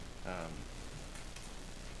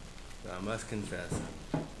I must confess,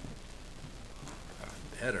 I'm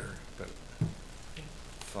better, but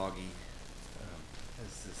foggy,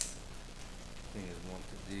 as this thing is wont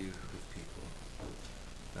to do with people.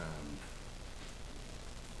 I'm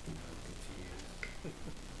confused.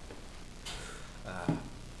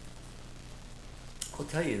 I'll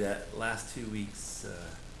tell you that last 2 weeks,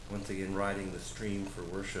 once again, riding the stream for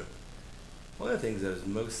worship, one of the things that was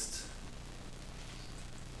most,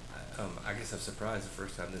 I guess I'm surprised the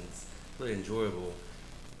first time, and it's really enjoyable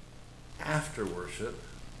after worship,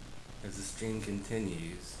 as the stream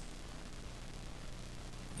continues,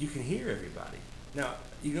 you can hear everybody. Now,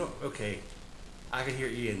 you don't, okay, I can hear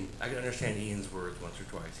Ian, I can understand Ian's words once or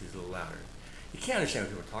twice, he's a little louder. You can't understand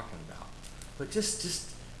what people are talking about, but just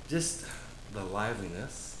the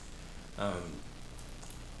liveliness. Have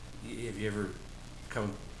you ever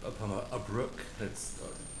come upon a brook that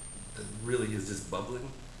really is just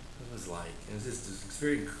bubbling? It was like, and it's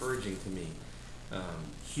very encouraging to me,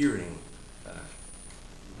 hearing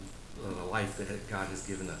the life that God has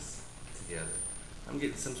given us together. I'm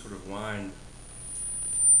getting some sort of wine.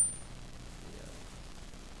 Yeah.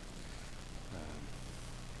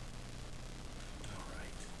 All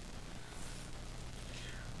right.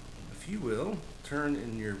 If you will, turn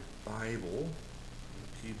in your Bible,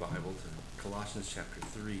 to Colossians chapter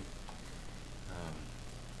 3.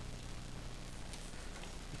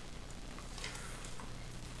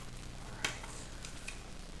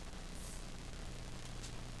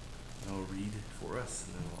 I'll read for us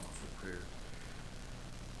and then we'll offer prayer.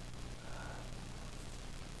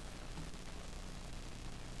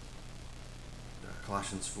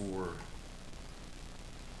 Colossians 4,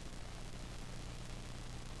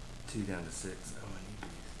 2 down to 6. Oh, I need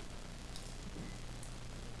these.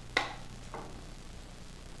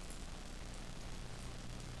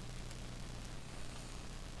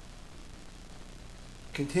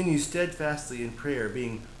 Continue steadfastly in prayer,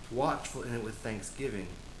 being watchful in it with thanksgiving.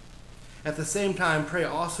 At the same time, pray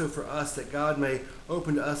also for us that God may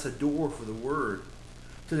open to us a door for the word,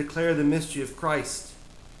 to declare the mystery of Christ,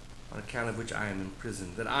 on account of which I am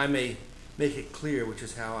imprisoned, that I may make it clear which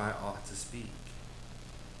is how I ought to speak.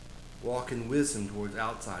 Walk in wisdom towards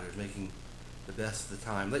outsiders, making the best of the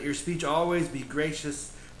time. Let your speech always be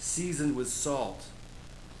gracious, seasoned with salt,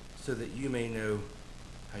 so that you may know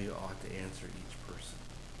how you ought to answer each person.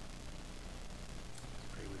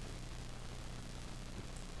 Pray with me.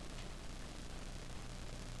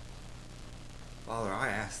 Father, I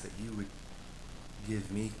ask that you would give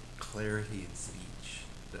me clarity in speech,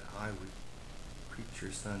 that I would preach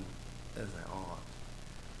your Son as I ought.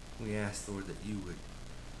 We ask, Lord, that you would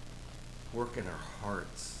work in our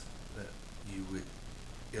hearts, that you would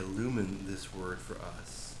illumine this word for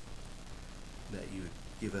us, that you would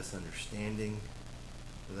give us understanding.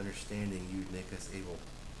 With understanding, you would make us able,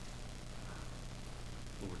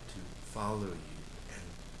 Lord, to follow you and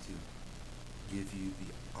to give you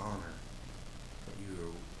the honor that you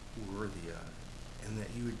are worthy of, and that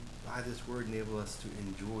you would, by this word, enable us to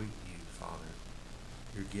enjoy you, Father,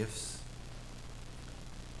 your gifts,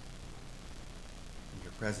 and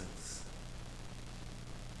your presence.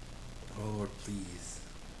 Oh, Lord, please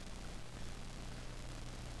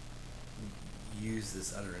use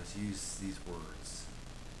this utterance, use these words.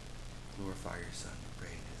 Glorify your Son, we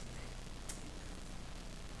pray in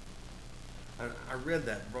his name. I read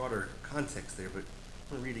that broader context there, but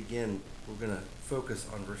I'm going to read again. We're going to focus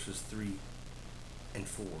on verses 3 and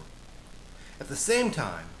 4. At the same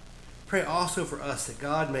time, pray also for us that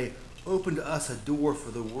God may open to us a door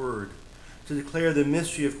for the word, to declare the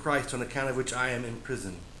mystery of Christ, on account of which I am in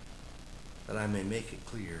prison, that I may make it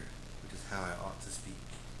clear, which is how I ought to speak.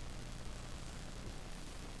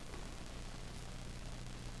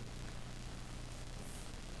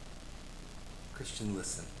 Christian,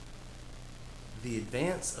 listen. The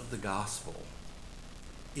advance of the gospel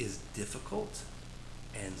is difficult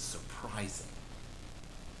and surprising,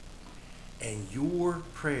 and your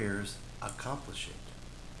prayers accomplish it.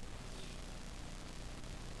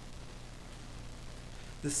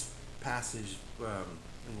 This passage, and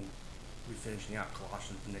we'll be finishing out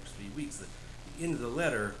Colossians the next 3 weeks. At the end of the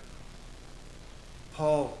letter,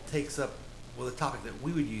 Paul takes up, well, the topic that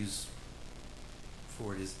we would use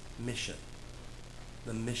for it is mission,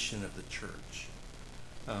 the mission of the church.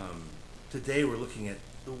 Today we're looking at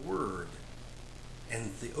the word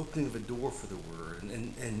and the opening of a door for the word.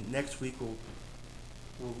 And next week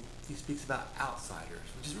he speaks about outsiders,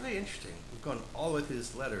 which is really interesting. We've gone all the way through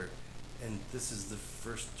this letter, and this is the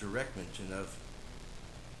first direct mention of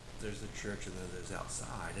there's the church and then there's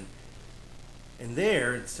outside. And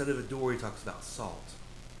there, instead of a door, he talks about salt.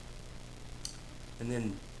 And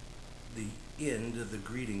then the end of the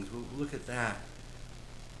greetings, we'll look at that.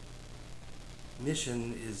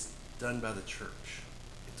 Mission is done by the church.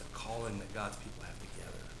 It's a calling that God's people have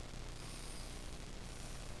together.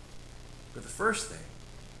 But the first thing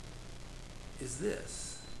is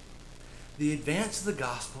this. The advance of the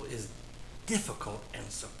gospel is difficult and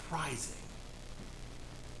surprising,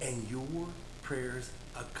 and your prayers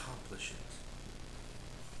accomplish it.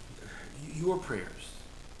 Your prayers.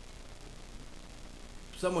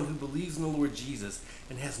 Someone who believes in the Lord Jesus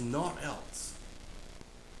and has naught else.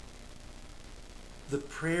 The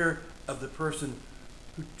prayer of the person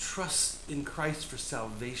who trusts in Christ for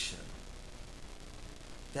salvation.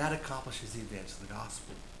 That accomplishes the advance of the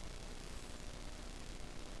gospel.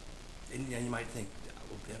 And you might think,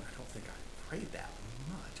 well, Ben, I don't think I prayed that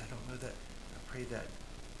much. I don't know that I prayed that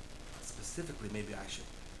specifically. Maybe I should.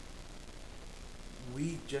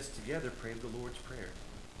 We just together prayed the Lord's Prayer.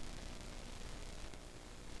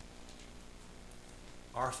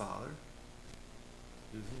 Our Father,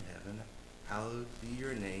 who's in heaven, hallowed be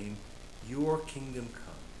your name. Your kingdom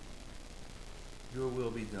come. Your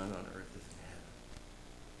will be done on earth as in heaven.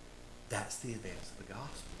 That's the advance of the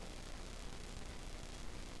gospel.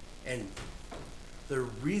 And the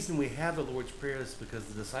reason we have the Lord's Prayer is because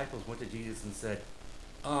the disciples went to Jesus and said,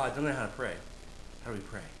 I don't know how to pray. How do we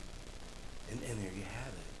pray? And there you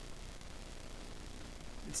have it.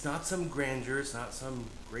 It's not some grandeur. It's not some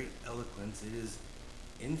great eloquence. It is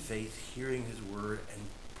in faith, hearing his word and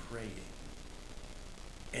praying.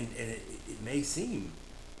 And it may seem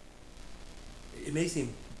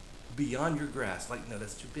beyond your grasp, like, no,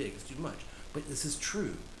 that's too big, it's too much. But this is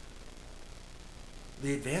true.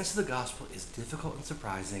 The advance of the gospel is difficult and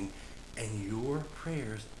surprising, and your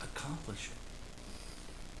prayers accomplish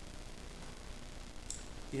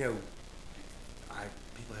it. You know,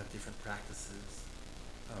 people have different practices.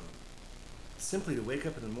 Simply to wake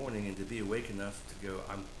up in the morning and to be awake enough to go,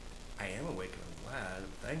 I am awake and I'm glad,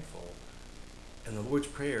 I'm thankful, and the Lord's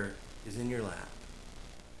Prayer is in your lap.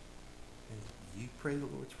 And you pray the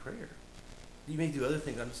Lord's Prayer. You may do other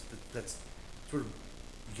things. That's sort of,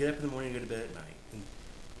 you get up in the morning and go to bed at night. And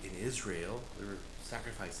in Israel, there were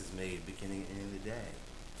sacrifices made beginning and end of the day.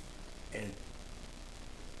 And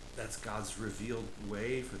that's God's revealed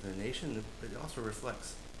way for the nation, but it also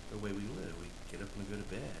reflects the way we live. We get up and we go to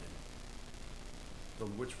bed. The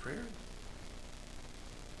Lord's Prayer,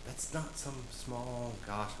 that's not some small,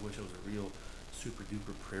 gosh, I wish I was a real super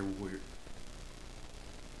duper prayer warrior.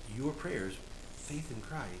 Your prayers, faith in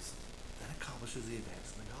Christ, that accomplishes the advance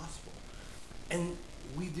of the gospel. And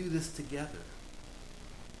we do this together.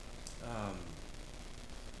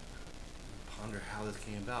 Ponder how this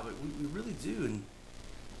came about, but we really do.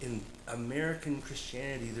 In American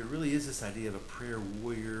Christianity, there really is this idea of a prayer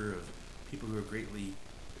warrior, of people who are greatly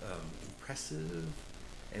impressive,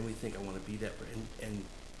 and we think, I want to be that. And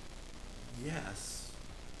yes,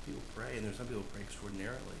 people pray, and there's some people who pray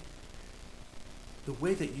extraordinarily. The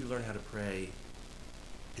way that you learn how to pray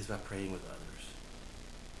is by praying with others.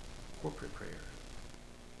 Corporate prayer.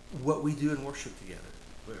 What we do in worship together.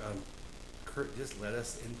 Kurt just led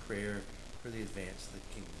us in prayer for the advance of the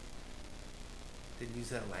kingdom. Didn't use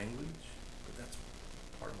that language, but that's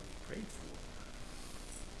part of what he prayed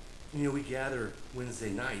for. You know, we gather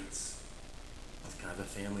Wednesday nights. It's kind of a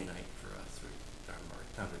family night for us. Our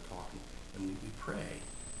time to talk and we pray.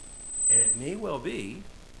 And it may well be,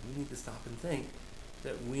 we need to stop and think,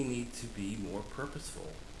 that we need to be more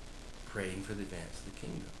purposeful praying for the advance of the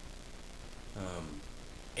kingdom.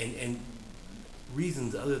 And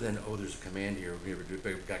reasons other than, there's a command here,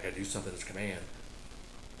 we've got to do something that's command.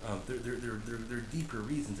 There are deeper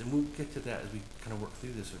reasons, and we'll get to that as we kind of work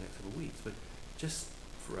through this for the next couple of weeks. But just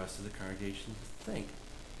for us as a congregation to think,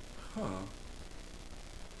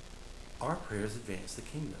 our prayers advance the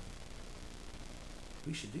kingdom.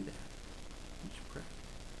 We should do that. We should pray.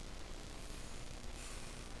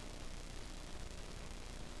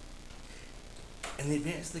 And the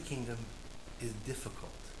advance of the kingdom is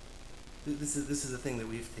difficult. This is a thing that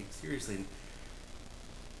we have to take seriously. And,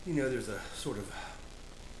 you know, there's a sort of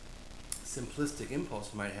simplistic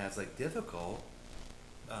impulse you might have, like difficult.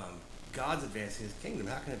 God's advancing his kingdom.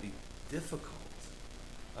 How can it be difficult?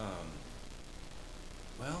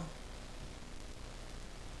 Well,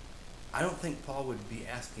 I don't think Paul would be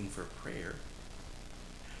asking for a prayer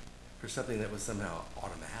for something that was somehow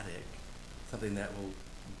automatic, something that, well,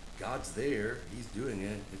 God's there, he's doing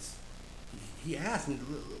it. He asked, and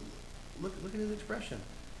look at his expression.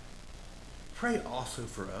 Pray also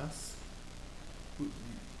for us.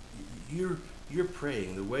 You're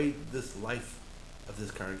praying. The way this life of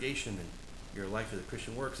this congregation and your life as a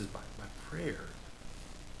Christian works is by prayer.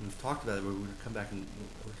 we've talked about it, we're going to come back and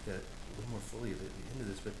look at it a little more fully at the end of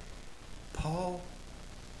this, but Paul,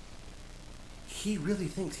 he really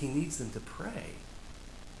thinks he needs them to pray.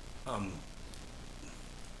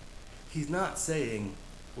 He's not saying,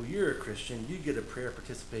 well, you're a Christian, you get a prayer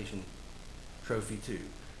participation trophy too,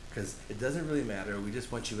 because it doesn't really matter, we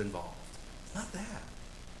just want you involved. It's not that.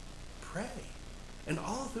 Pray. And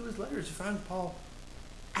all through his letters, you find Paul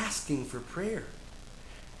asking for prayer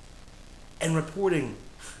and reporting,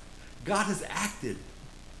 God has acted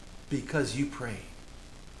because you prayed.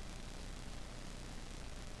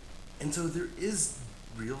 And so there is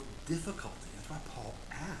real difficulty. That's why Paul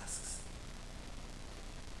asks.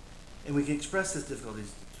 And we can express this difficulty,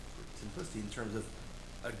 simplicity, in terms of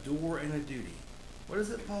a door and a duty. What is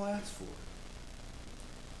it Paul asks for?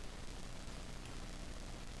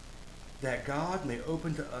 That God may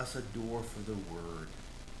open to us a door for the word.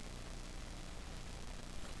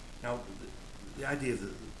 Now, the idea of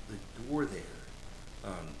the door there,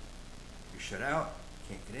 you're shut out,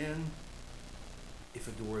 you can't get in. If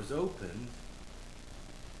a door is open,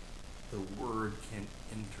 the word can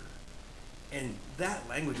enter. And that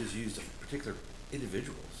language is used of particular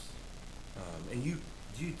individuals. And you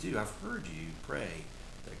too, I've heard you pray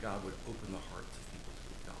that God would open the hearts of people to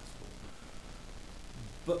the gospel.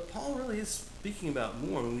 But Paul really is speaking about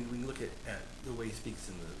more. When we look at the way he speaks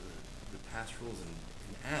in the pastorals and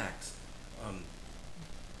in Acts,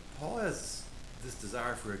 Paul has this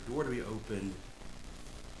desire for a door to be opened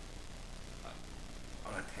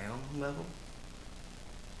on a town level,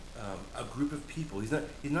 a group of people. He's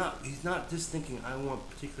not just thinking, I want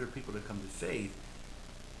particular people to come to faith.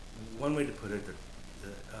 One way to put it,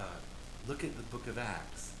 look at the book of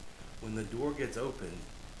Acts. When the door gets opened,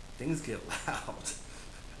 things get loud.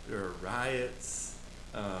 There are riots.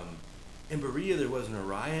 In Berea, there wasn't a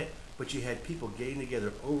riot, but you had people getting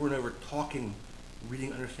together over and over, talking,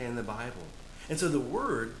 reading, understanding the Bible. And so the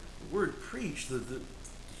word preached,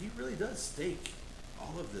 he really does stake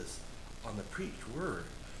all of this on the preached word.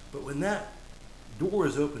 But when that door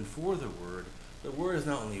is open for the word is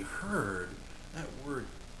not only heard, that word,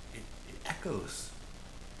 it echoes.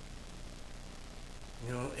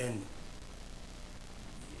 And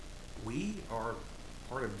we are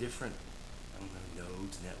part of different,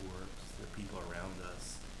 nodes, networks, the people around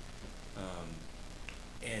us.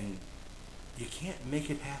 And you can't make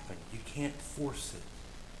it happen. You can't force it.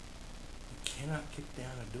 You cannot kick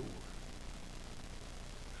down a door.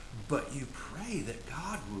 But you pray that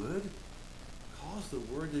God would cause the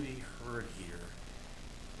word to be heard here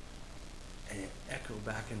and echo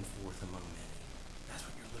back and forth among many. That's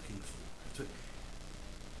what you're looking for.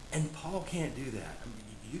 And Paul can't do that.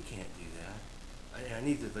 You can't do that. I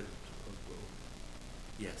need to,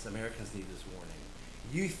 yes, Americans need this warning.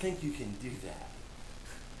 You think you can do that.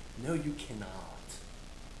 No, you cannot.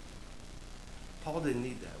 Paul didn't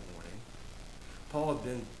need that warning. Paul had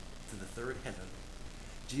been to the third heaven.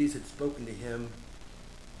 Jesus had spoken to him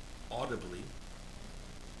audibly.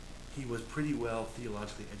 He was pretty well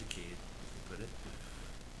theologically educated, as we put it.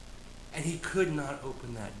 And he could not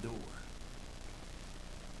open that door.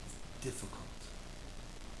 It's difficult.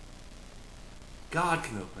 God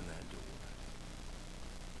can open that door.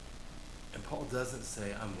 And Paul doesn't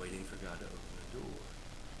say, I'm waiting for God to open the door.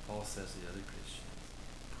 Paul says to the other Christians,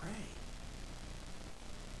 pray.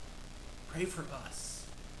 Pray for us.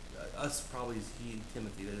 Us probably is he and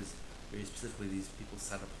Timothy, that is very specifically these people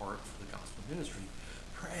set apart for the gospel ministry.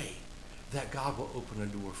 Pray that God will open a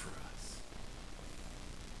door for us.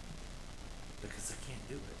 Because I can't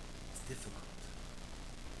do it. It's difficult.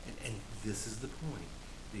 And this is the point.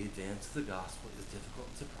 The advance of the gospel is difficult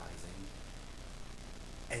and surprising,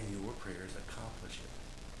 and your prayers accomplish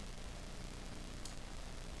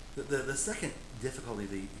it. The second difficulty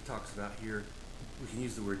that he talks about here, we can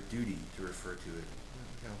use the word duty to refer to it.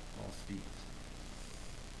 Look how Paul speaks.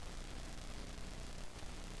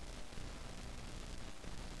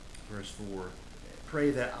 Verse 4,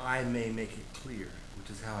 pray that I may make it clear, which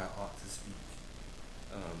is how I ought to speak.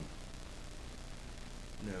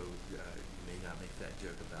 No, you may not make that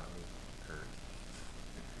joke about me, Kurt.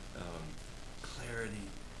 Clarity.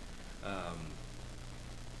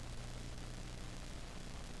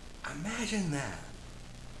 Imagine that.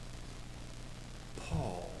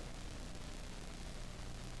 Paul,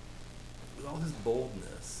 with all his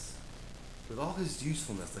boldness, with all his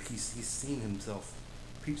usefulness, like he's seen himself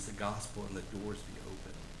preach the gospel and the doors be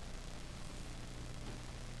open.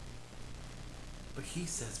 But he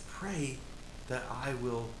says, pray that I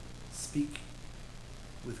will speak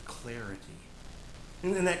with clarity.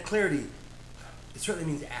 And that clarity, it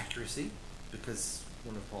certainly means accuracy, because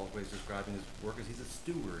one of Paul's ways of describing his work is he's a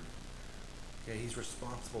steward. Okay, he's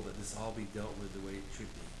responsible that this all be dealt with the way it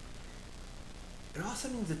should be. It also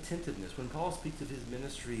means attentiveness. When Paul speaks of his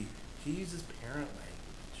ministry, he uses parent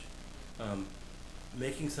language,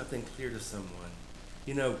 making something clear to someone.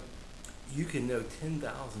 You know, you can know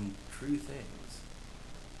 10,000 true things,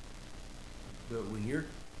 but when you're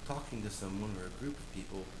talking to someone or a group of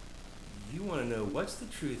people, you want to know what's the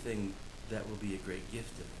true thing that will be a great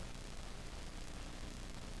gift to them,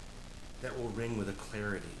 that will ring with a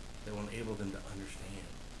clarity, that will enable them to understand.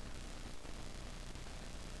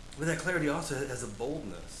 But that clarity also has a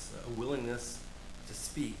boldness, a willingness to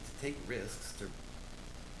speak, to take risks, to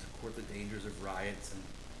court the dangers of riots and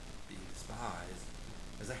being despised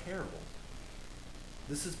as a herald.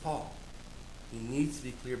 This is Paul. He needs to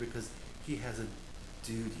be clear because he has a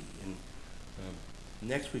duty. And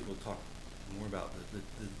next week we'll talk more about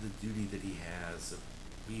the duty that he has.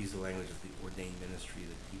 We use the language of the ordained ministry,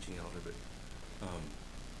 the teaching elder, but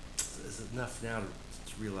it's enough now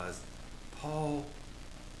to realize Paul,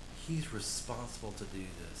 he's responsible to do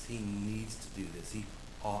this. He needs to do this. He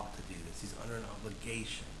ought to do this. He's under an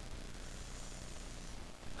obligation.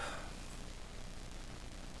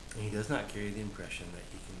 And he does not carry the impression that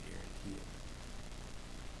he can guarantee it.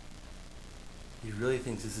 He really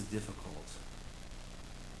thinks this is difficult.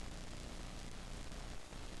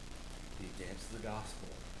 The advance of the gospel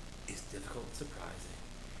is difficult and surprising,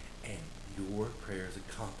 and your prayers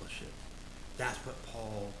accomplish it. That's what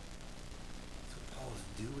Paul is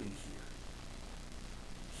doing here.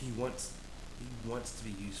 He wants to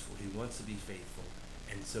be useful. He wants to be faithful.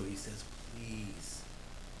 And so he says, please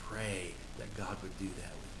pray that God would do that with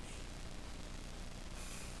me.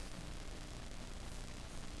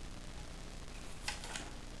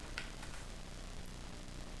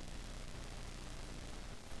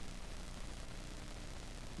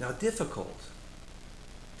 Now, difficult,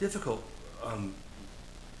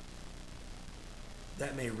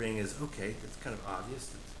 that may ring as, okay, that's kind of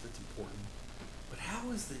obvious, that's important. But how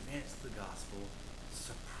is the advance of the gospel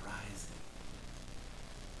surprising?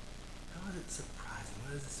 How is it surprising?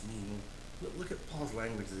 What does this mean? Look at Paul's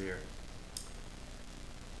language there.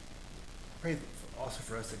 Pray also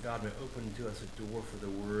for us that God may open to us a door for the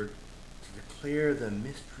word to declare the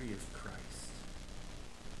mystery of Christ.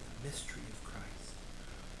 The mystery of Christ.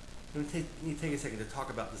 I'm going to take a second to talk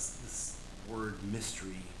about this word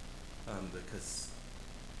mystery, because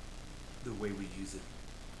the way we use it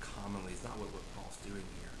commonly is not what Paul's doing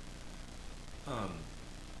here.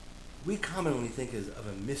 We commonly think of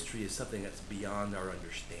a mystery as something that's beyond our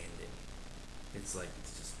understanding. It's like,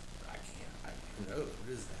 it's just, who knows, what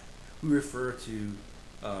is that? We refer to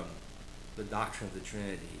the doctrine of the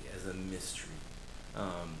Trinity as a mystery.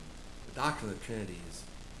 The doctrine of the Trinity is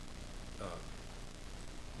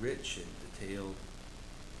rich and detailed.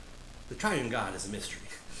 The triune God is a mystery.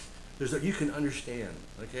 You can understand,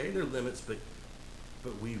 okay? There are limits, but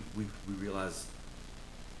we realize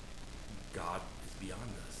God is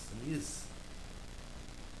beyond us, and he is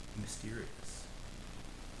mysterious,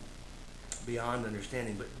 beyond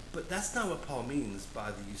understanding. But that's not what Paul means by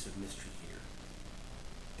the use of mystery here.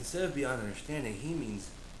 Instead of beyond understanding, he means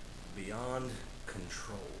beyond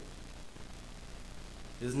control.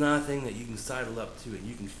 It is not a thing that you can sidle up to and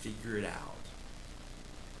you can figure it out.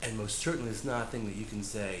 And most certainly it's not a thing that you can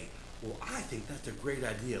say, well, I think that's a great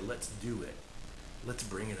idea. Let's do it. Let's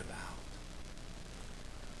bring it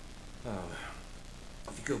about.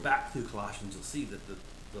 If you go back through Colossians, you'll see that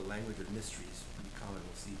the language of mystery is pretty common.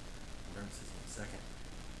 We'll see references in a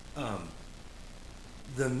second.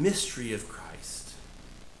 The mystery of Christ.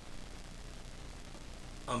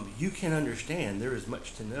 You can understand. There is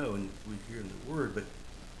much to know, and we hear in the Word, but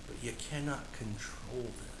you cannot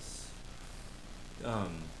control this.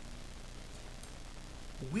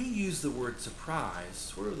 We use the word surprise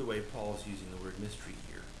sort of the way Paul's using the word mystery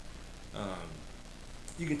here.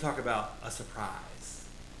 You can talk about a surprise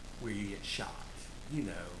where you get shocked. You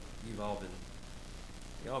know, you've all been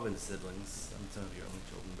siblings. Some of you are only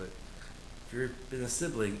children, but if you've been a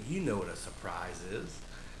sibling, you know what a surprise is,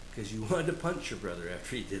 because you wanted to punch your brother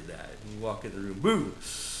after he did that. And you walk in the room, boom,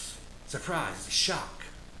 surprise, shock.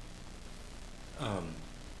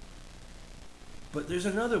 But there's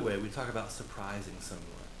another way we talk about surprising someone.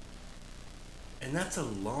 And that's a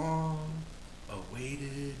long-awaited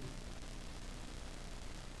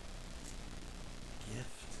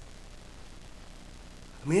gift.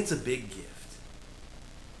 I mean, it's a big gift.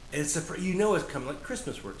 And it's you know it's coming. Like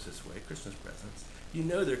Christmas works this way, Christmas presents. You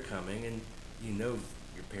know they're coming, and you know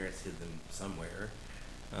your parents hid them somewhere.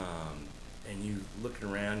 And you looking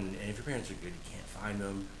around, and if your parents are good, you can't find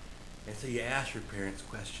them. And so you ask your parents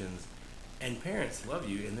questions. And parents love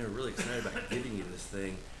you, and they're really excited about giving you this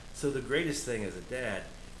thing. So the greatest thing as a dad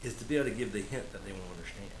is to be able to give the hint that they won't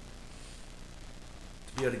understand.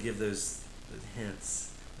 To be able to give those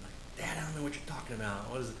hints. Like, Dad, I don't know what you're talking about.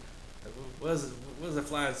 What does a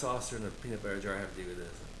flying saucer and a peanut butter jar have to do with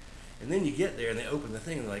this? And then you get there and they open the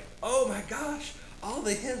thing and they're like, oh my gosh, all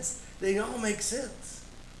the hints, they all make sense.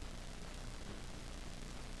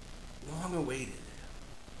 Long awaited.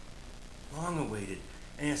 Long awaited.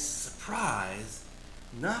 And it's a surprise,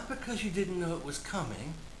 not because you didn't know it was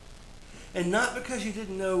coming, and not because you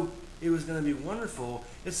didn't know it was going to be wonderful.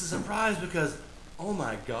 It's a surprise because, oh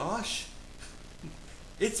my gosh,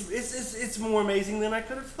 it's more amazing than I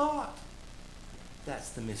could have thought. That's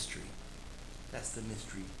the mystery. That's the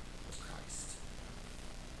mystery of Christ.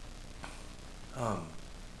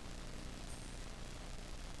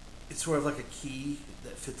 It's sort of like a key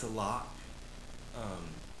that fits a lock.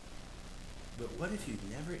 But what if you've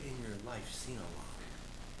never in your life seen a lock?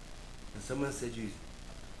 And someone said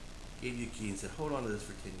gave you a key and said, hold on to this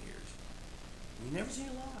for 10 years. And you've never seen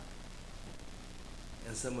a lock.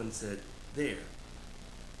 And someone said, there.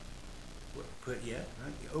 Right? You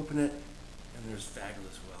open it, and there's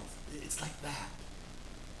fabulous wealth. It's like that.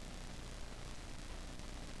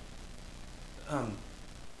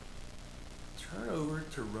 Turn over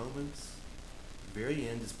to Romans, very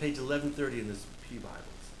end. It's page 1130 in this Pew Bibles.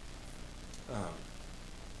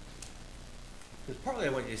 Because partly I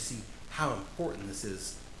want you to see how important this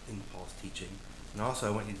is in Paul's teaching, and also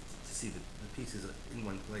I want you to see the pieces in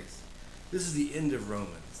one place. This is the end of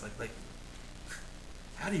Romans. Like,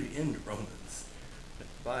 how do you end Romans?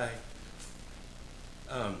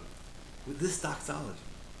 With this doxology.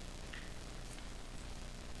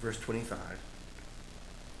 Verse 25.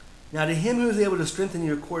 Now to him who is able to strengthen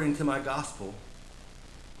you according to my gospel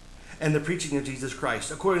and the preaching of Jesus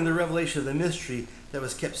Christ, according to the revelation of the mystery that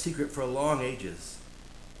was kept secret for long ages,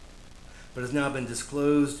 but has now been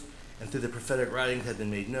disclosed and through the prophetic writings has been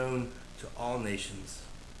made known to all nations,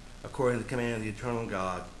 according to the command of the eternal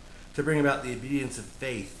God, to bring about the obedience of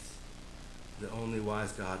faith, the only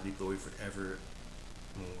wise God be glory forevermore.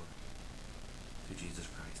 To Jesus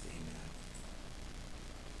Christ, amen.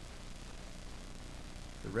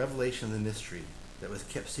 The revelation of the mystery that was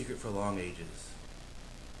kept secret for long ages.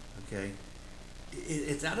 Okay?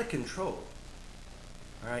 It's out of control.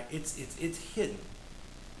 All right? It's hidden.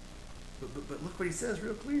 But look what he says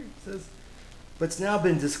real clear. He says, but it's now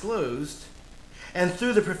been disclosed, and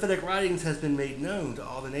through the prophetic writings has been made known to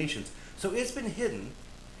all the nations. So it's been hidden.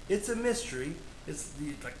 It's a mystery.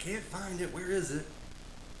 I can't find it. Where is it?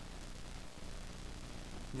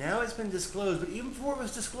 Now it's been disclosed, but even before it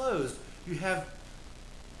was disclosed, you have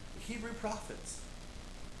Hebrew prophets.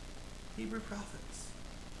 Hebrew prophets.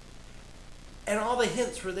 And all the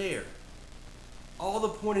hints were there. All the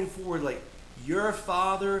pointing forward, like, your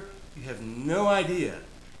father, you have no idea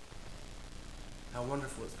how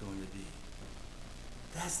wonderful it's going to be.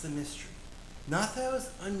 That's the mystery. Not that it was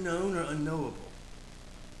unknown or unknowable,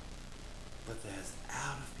 but that it's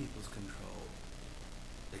out of people's control.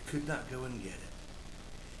 They could not go and get it.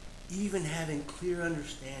 Even having clear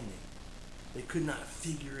understanding, they could not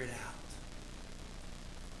figure it out.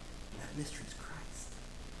 And that mystery is Christ.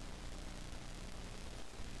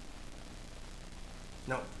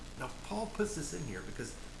 Now Paul puts this in here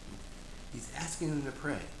because he's asking them to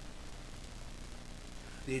pray.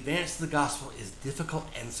 The advance of the gospel is difficult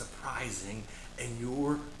and surprising, and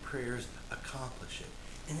your prayers accomplish it.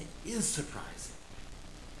 And it is surprising.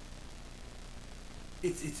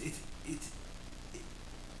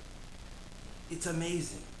 It's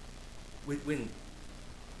amazing.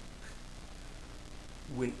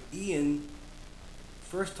 When Ian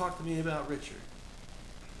first talked to me about Richard,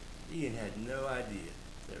 Ian had no idea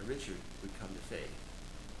that Richard would come to faith.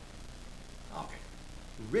 Okay.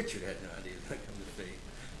 Richard had no idea that would come to faith.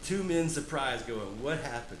 Two men surprised going, what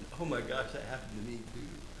happened? Oh my gosh, that happened to me too.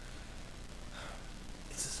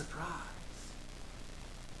 It's a surprise.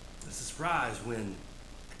 It's a surprise when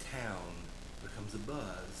a town becomes a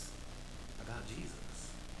buzz about Jesus.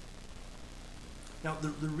 Now,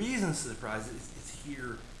 the reason it's a surprise is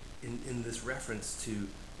here in this reference to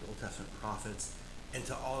the Old Testament prophets and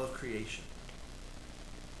to all of creation.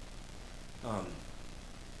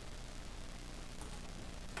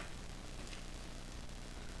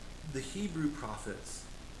 The Hebrew prophets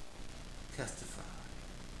testify.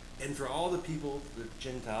 And for all the people, the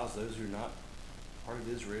Gentiles, those who are not part of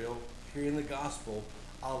Israel, hearing the gospel,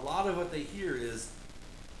 a lot of what they hear is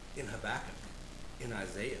in Habakkuk, in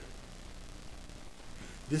Isaiah.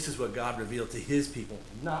 This is what God revealed to his people,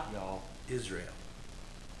 not y'all, Israel.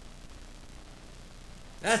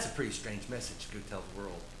 That's a pretty strange message to go tell the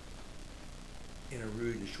world in a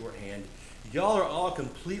rude and shorthand. Y'all are all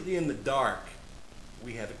completely in the dark.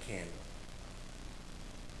 We have a candle.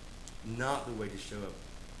 Not the way to show up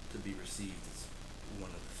to be received as one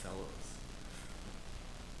of the fellows.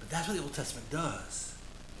 But that's what the Old Testament does.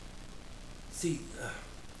 See,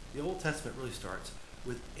 the Old Testament really starts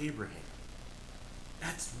with Abraham.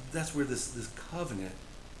 That's where this covenant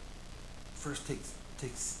first takes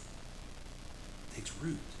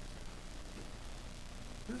root.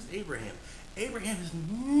 Who's Abraham? Abraham is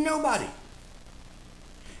nobody.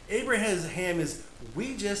 Abraham is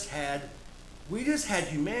we just had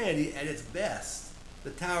humanity at its best, the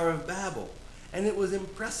Tower of Babel, and it was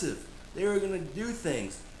impressive. They were going to do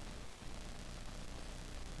things.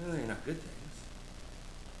 No, they're not good things.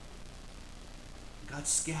 God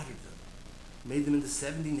scattered them, made them into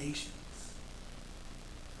 70 nations.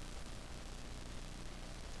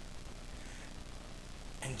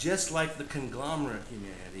 And just like the conglomerate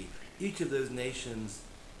humanity, each of those nations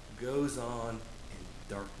goes on in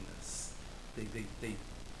darkness.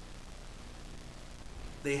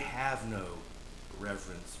 They have no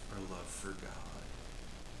reverence or love for God.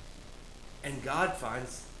 And God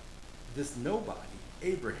finds this nobody,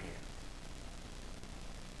 Abraham,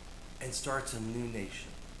 and starts a new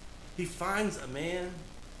nation. He finds a man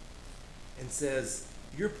and says,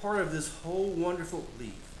 you're part of this whole wonderful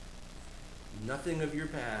leaf. Nothing of your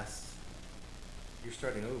past. You're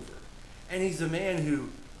starting over. And he's a man who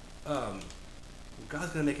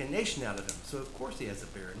God's going to make a nation out of him. So of course he has a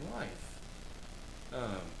barren wife.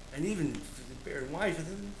 And even the barren wife, he's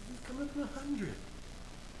coming up to 100.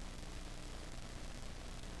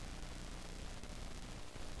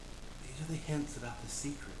 These are the hints about the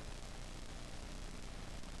secret.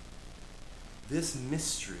 This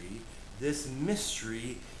mystery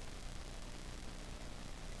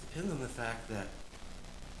depends on the fact that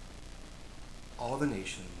all the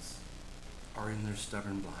nations are in their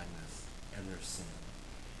stubborn blindness and their sin.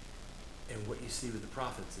 And what you see with the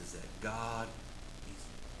prophets is that God,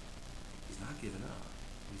 he's not giving up.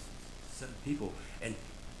 He's sent people. And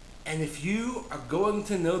if you are going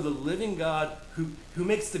to know the living God who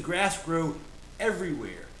makes the grass grow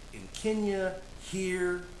everywhere, in Kenya,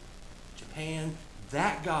 here, Japan,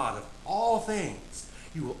 that God of all things,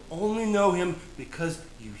 you will only know him because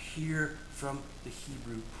you hear from the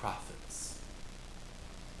Hebrew prophets.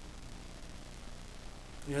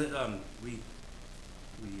 You know,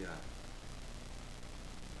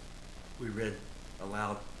 we read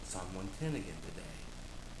aloud Psalm 110 again today.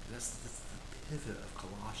 That's the pivot of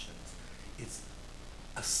Colossians. It's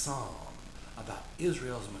a psalm about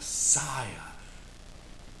Israel's Messiah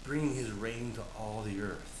bringing his reign to all the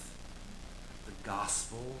earth. The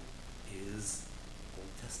gospel is Old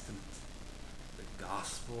Testament. The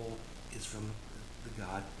gospel is from the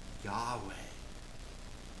God Yahweh.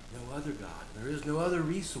 No other God. There is no other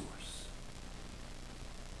resource.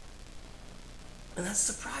 And that's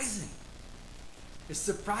surprising. It's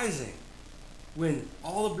surprising when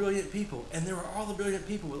all the brilliant people, and there are all the brilliant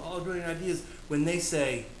people with all the brilliant ideas, when they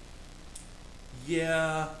say,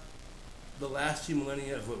 yeah, the last few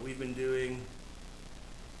millennia of what we've been doing,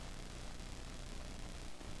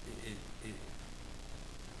 it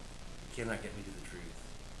cannot get me to the truth.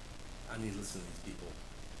 I need to listen to these people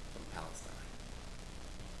from Palestine.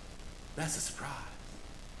 That's a surprise.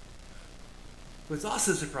 But it's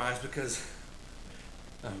also a surprise because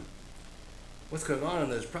what's going on in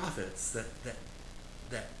those prophets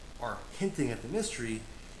that are hinting at the mystery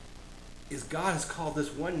is God has called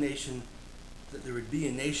this one nation that there would be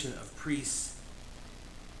a nation of priests,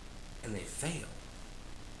 and they fail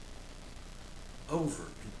over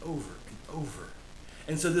and over and over.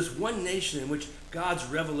 And so this one nation in which God's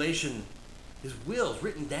revelation, his will is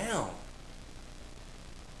written down.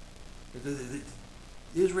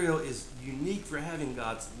 Israel is unique for having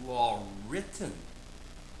God's law written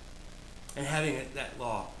and having that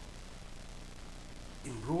law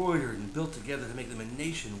embroidered and built together to make them a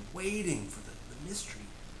nation waiting for the mystery.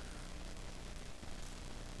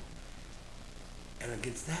 And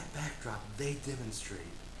against that backdrop, they demonstrate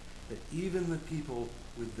that even the people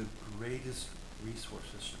with the greatest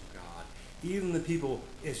resources from God, even the people,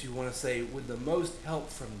 as you want to say, with the most help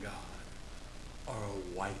from God, are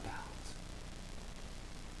a wipeout.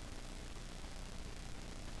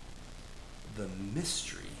 The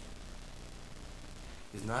mystery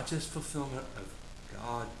is not just fulfillment of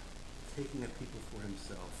God taking a people for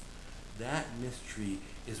himself. That mystery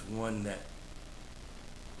is one that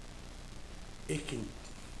it can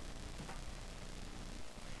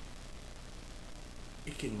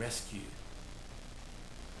rescue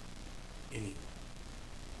anyone.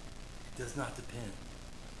 It does not depend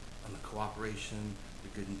on the cooperation, the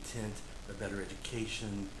good intent, the better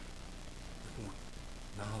education,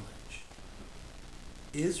 knowledge.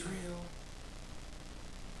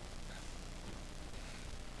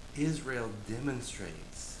 Israel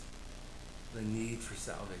demonstrates the need for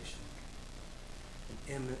salvation.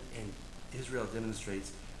 And Israel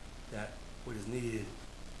demonstrates that what is needed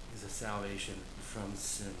is a salvation from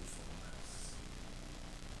sinfulness.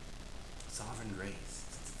 Sovereign grace.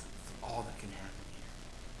 It's all that can happen here.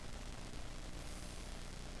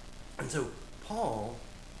 And so Paul,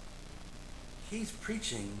 he's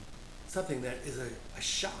preaching something that is a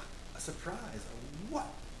shock, a surprise. What?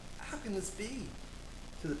 How can this be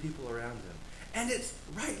to the people around him? And it's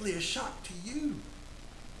rightly a shock to you.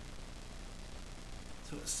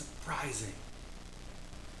 So it's surprising.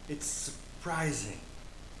 It's surprising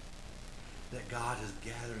that God is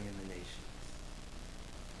gathering in the nations.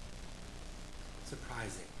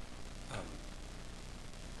 Surprising.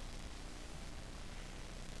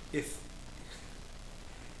 If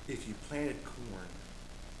you planted corn,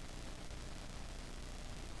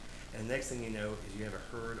 and the next thing you know is you have a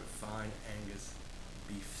herd of fine Angus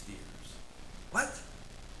beef steers. What?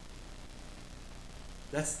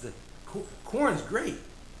 That's the corn's great.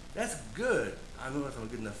 That's good. I don't know if I'm a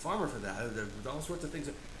good enough farmer for that. There's all sorts of things.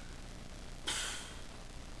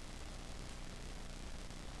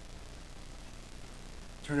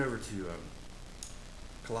 Turn over to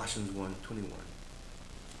Colossians 1:21.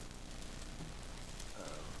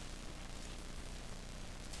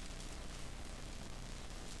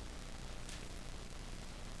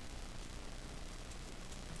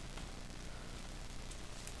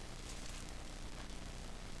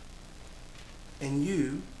 And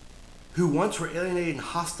you, who once were alienated and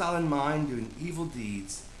hostile in mind, doing evil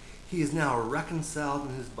deeds, he is now reconciled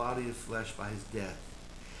in his body of flesh by his death,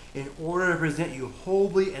 in order to present you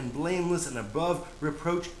holy and blameless and above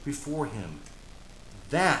reproach before him.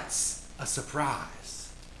 That's a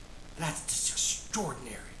surprise. That's just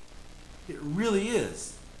extraordinary. It really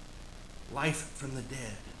is life from the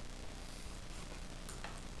dead.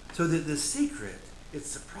 So the secret, it's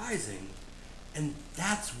surprising, and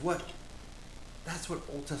that's what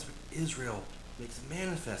Old Testament Israel makes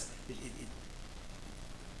manifest.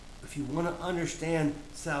 If you want to understand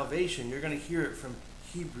salvation, you're going to hear it from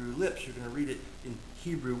Hebrew lips. You're going to read it in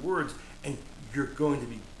Hebrew words, and you're going to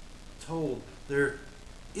be told there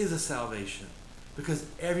is a salvation because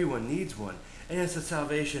everyone needs one. And it's a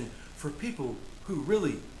salvation for people who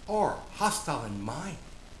really are hostile in mind.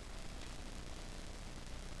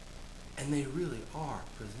 And they really are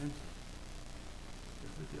presented. They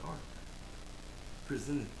really are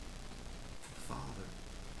presented to the Father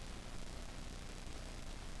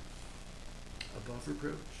above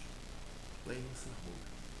reproach, blameless and holy.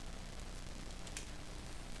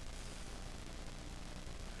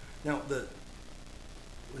 Now,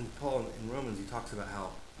 when Paul in Romans, he talks about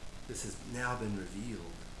how this has now been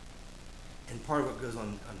revealed. And part of what goes on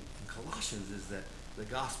in Colossians is that the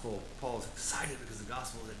gospel, Paul is excited because the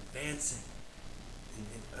gospel is advancing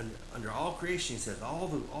under all creation, he says, all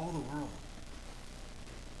the world.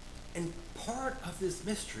 And part of this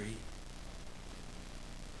mystery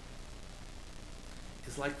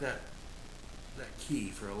is like that key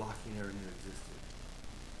for a lock you never knew existed.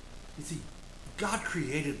 You see, God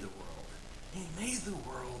created the world. And he made the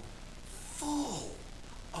world full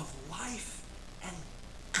of life and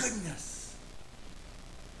goodness.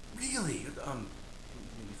 Really,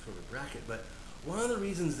 maybe throw a bracket, but one of the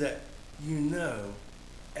reasons that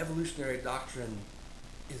evolutionary doctrine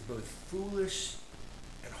is both foolish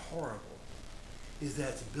and horrible is that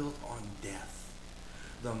it's built on death.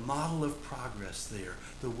 The model of progress there,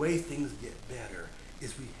 the way things get better,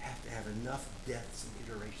 is we have to have enough deaths and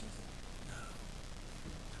iterations. No.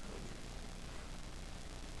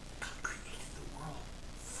 God created the world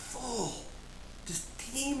full, just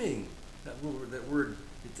teeming. That word,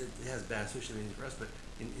 it has bad social meaning for us, but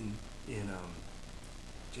in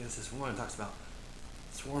Genesis 1, it talks about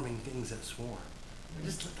swarming things that swarm. They're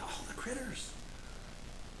just like all the critters.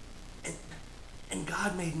 And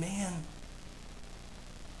God made man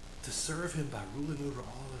to serve him by ruling over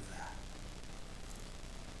all of that.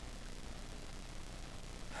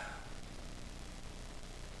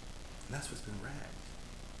 And that's what's been ragged.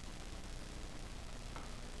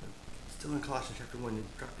 Still in Colossians chapter 1, you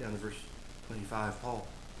drop down to verse 25, Paul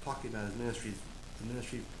talking about his ministry, the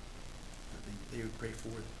ministry that they would pray for,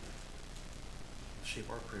 shape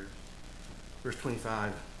our prayers. Verse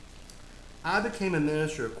 25, I became a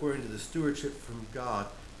minister according to the stewardship from God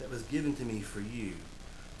that was given to me for you,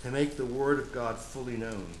 to make the word of God fully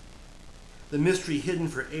known. The mystery hidden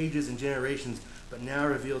for ages and generations, but now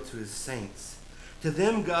revealed to his saints. To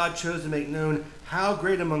them God chose to make known how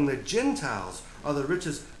great among the Gentiles are the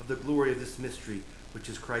riches of the glory of this mystery, which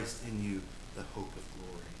is Christ in you, the hope of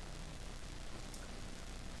glory.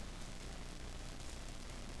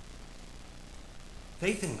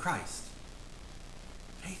 Faith in Christ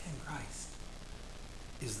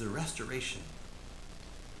is the restoration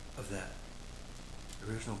of that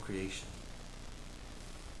original creation.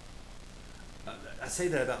 I say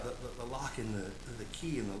that about the lock and the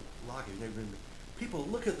key and the lock. People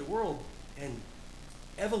look at the world and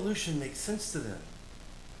evolution makes sense to them.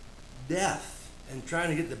 Death and trying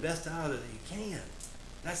to get the best out of it that you can.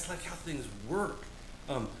 That's like how things work.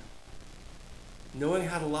 Knowing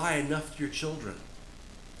how to lie enough to your children.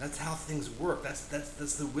 That's how things work. That's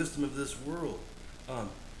the wisdom of this world.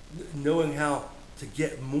 Knowing how to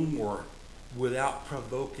get more without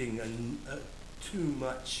provoking too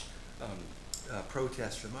much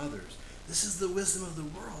protest from others. This is the wisdom of the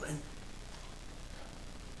world. And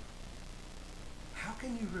how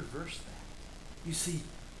can you reverse that? You see,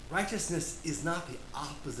 righteousness is not the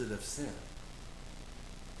opposite of sin.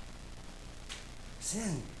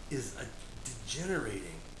 Sin is a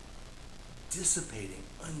degenerating, dissipating,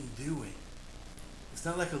 undoing. It's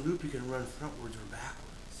not like a loop you can run frontwards or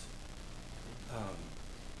backwards.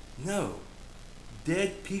 No.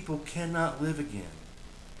 Dead people cannot live again.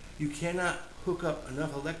 You cannot hook up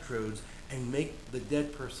enough electrodes and make the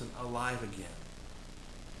dead person alive again.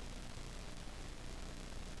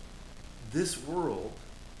 This world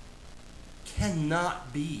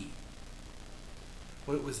cannot be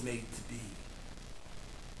what it was made to be.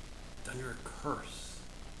 It's under a curse.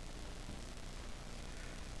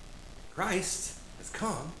 Christ has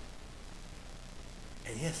come,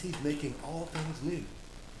 and yes, he's making all things new.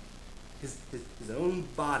 His own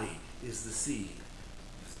body is the seed.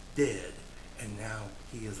 He's dead, and now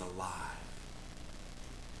he is alive.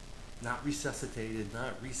 Not resuscitated,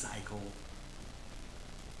 not recycled.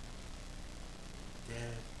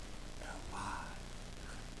 Dead and alive.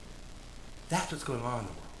 That's what's going on in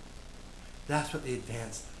the world. That's what the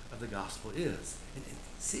advance of the gospel is. And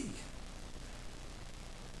see,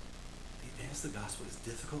 the advance of the gospel is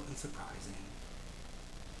difficult and surprising,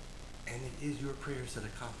 and it is your prayers that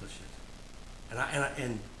accomplish it.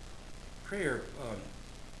 And prayer,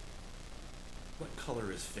 what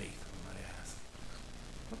color is faith, I might ask?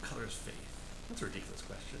 What color is faith? That's a ridiculous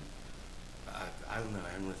question. I don't know. I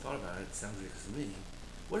haven't really thought about it. It sounds ridiculous to me.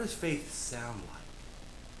 What does faith sound like?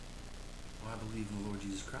 Well, I believe in the Lord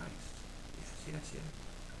Jesus Christ. Yes.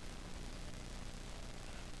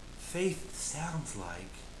 Faith sounds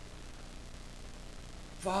like,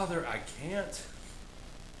 Father, I can't.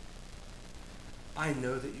 I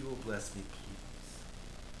know that you will bless me, please.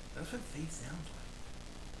 That's what faith sounds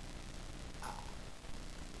like.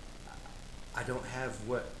 I don't have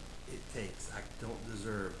what it takes. I don't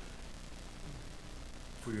deserve,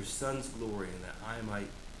 for your Son's glory, and that I might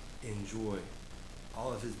enjoy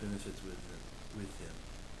all of his benefits with him.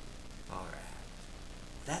 Father, act.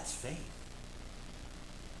 That's faith.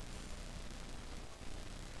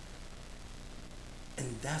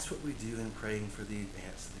 And that's what we do in praying for the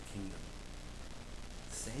advance of the kingdom.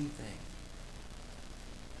 Same thing.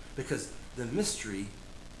 Because the mystery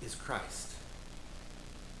is Christ.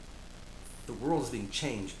 The world is being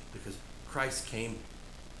changed because Christ came,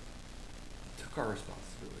 took our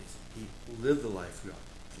responsibilities. He lived the life we ought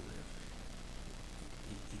to live.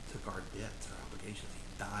 He took our debts, our obligations. He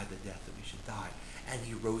died the death that we should die. And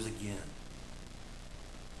he rose again.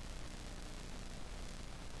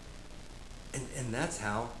 And that's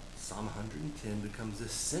how Psalm 110 becomes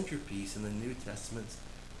this centerpiece in the New Testament's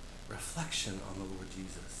reflection on the Lord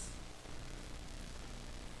Jesus.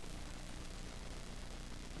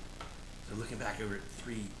 So looking back over at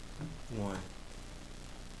 3:1.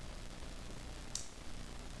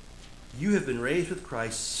 You have been raised with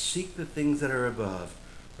Christ. Seek the things that are above,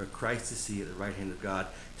 where Christ is seated at the right hand of God.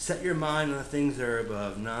 Set your mind on the things that are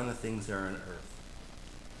above, not on the things that are on earth.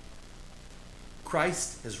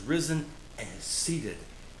 Christ has risen and is seated.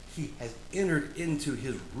 He has entered into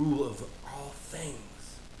his rule of all things.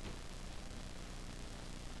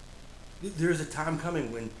 There's a time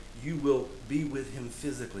coming when you will be with him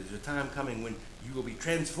physically. There's a time coming when you will be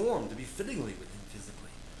transformed to be fittingly with him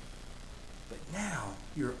physically. But now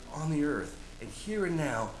you're on the earth, and here and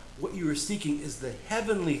now, what you are seeking is the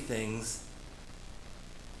heavenly things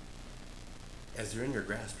as they're in your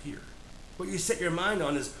grasp here. What you set your mind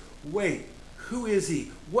on is, wait, who is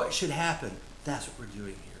he? What should happen? That's what we're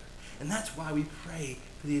doing here. And that's why we pray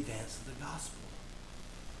for the advance of the gospel.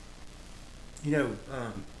 You know,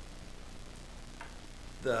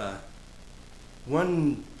 the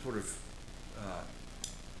one sort of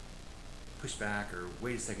pushback or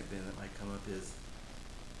wait a second thing that might come up is,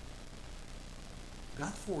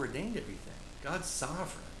 God foreordained everything. God's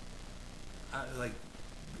sovereign. Like,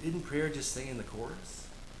 isn't prayer just singing the chorus?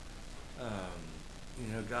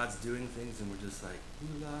 God's doing things and we're just like,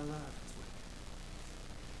 ooh la la.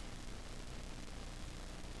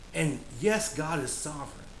 And yes, God is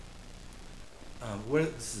sovereign.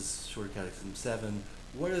 This is Shorter Catechism 7.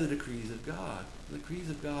 What are the decrees of God? The decrees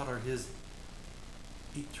of God are his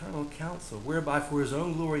eternal counsel, whereby for his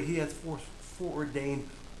own glory he hath foreordained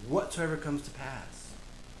whatsoever comes to pass.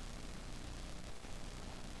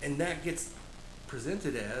 And that gets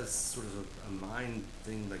presented as sort of a mind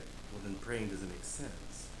thing, like, well, then praying doesn't make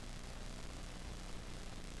sense.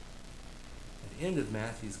 At the end of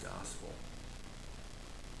Matthew's Gospel,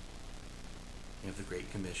 you have the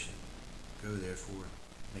Great Commission. Go therefore,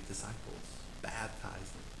 make disciples, baptize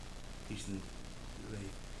them, teach them the way.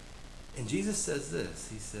 And Jesus says this.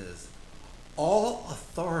 He says, all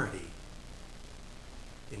authority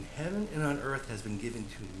in heaven and on earth has been given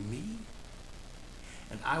to me,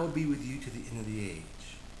 and I will be with you to the end of the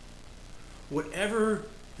age. Whatever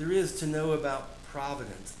there is to know about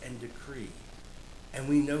providence and decree, and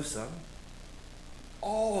we know some,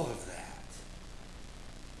 all of that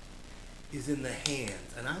is in the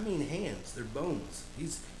hands, and I mean hands, they're bones. He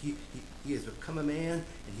has become a man,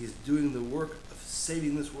 and he is doing the work of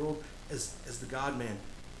saving this world as the God-man.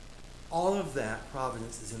 All of that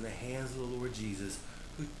providence is in the hands of the Lord Jesus,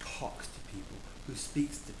 who talks to people, who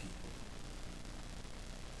speaks to people.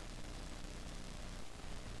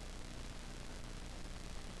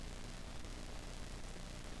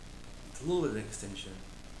 It's a little bit of an extension.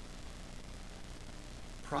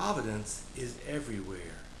 Providence is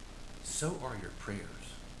everywhere. So are your prayers.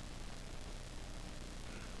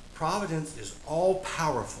 Providence is all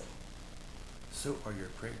powerful. So are your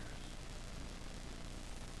prayers.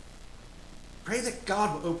 Pray that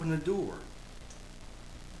God will open the door.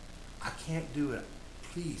 I can't do it.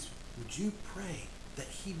 Please, would you pray that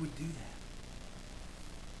he would do that?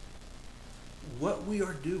 What we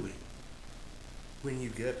are doing when you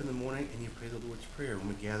get up in the morning and you pray the Lord's Prayer, when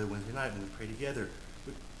we gather Wednesday night and we pray together,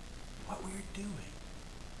 what we are doing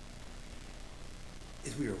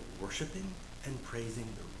is we are worshiping and praising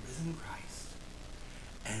the risen Christ,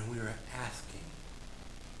 and we are asking,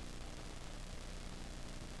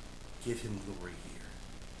 give him glory here.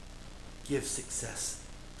 Give success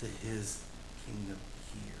to his kingdom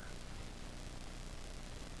here.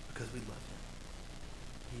 Because we love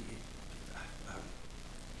him.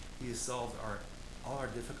 He has solved all our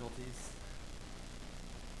difficulties.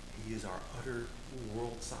 He is our utter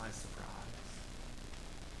world-sized surprise.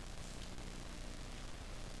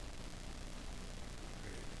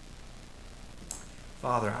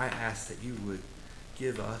 Father, I ask that you would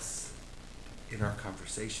give us in our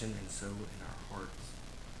conversation and so in our hearts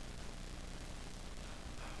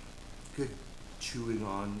good chewing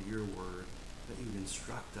on your word, that you would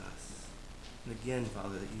instruct us. And again,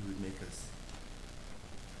 Father, that you would make us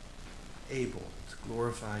able to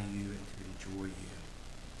glorify you and to enjoy you.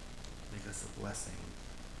 Make us a blessing.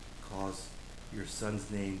 Cause your Son's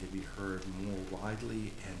name to be heard more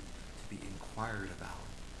widely and to be inquired about.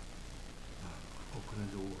 Open a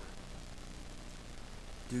door.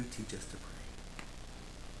 Do teach us to pray.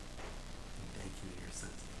 And thank you in your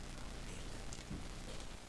Son's name.